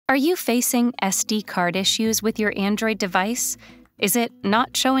Are you facing SD card issues with your Android device? Is it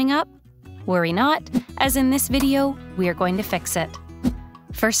not showing up? Worry not, as in this video, we are going to fix it.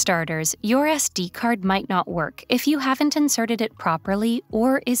 For starters, your SD card might not work if you haven't inserted it properly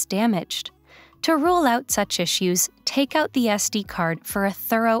or is damaged. To rule out such issues, take out the SD card for a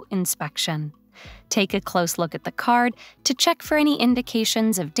thorough inspection. Take a close look at the card to check for any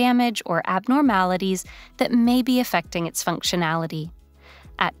indications of damage or abnormalities that may be affecting its functionality.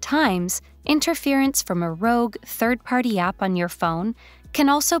 At times, interference from a rogue third-party app on your phone can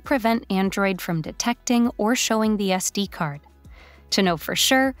also prevent Android from detecting or showing the SD card. To know for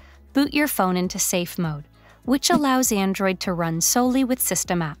sure, boot your phone into safe mode, which allows Android to run solely with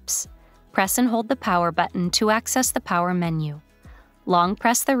system apps. Press and hold the power button to access the power menu. Long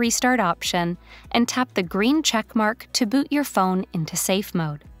press the restart option and tap the green check mark to boot your phone into safe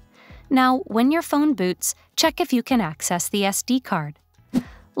mode. Now, when your phone boots, check if you can access the SD card.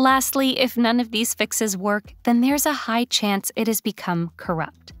 Lastly, if none of these fixes work, then there's a high chance it has become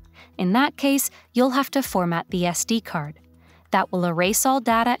corrupt. In that case, you'll have to format the SD card. That will erase all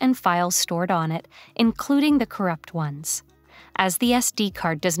data and files stored on it, including the corrupt ones. As the SD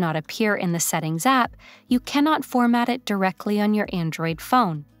card does not appear in the Settings app, you cannot format it directly on your Android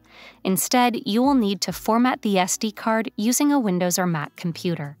phone. Instead, you will need to format the SD card using a Windows or Mac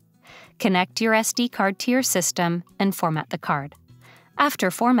computer. Connect your SD card to your system and format the card.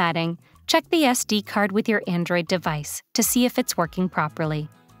 After formatting, check the SD card with your Android device to see if it's working properly.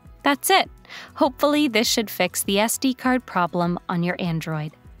 That's it! Hopefully, this should fix the SD card problem on your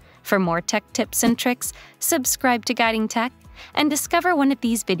Android. For more tech tips and tricks, subscribe to Guiding Tech and discover one of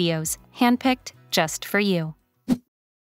these videos handpicked just for you.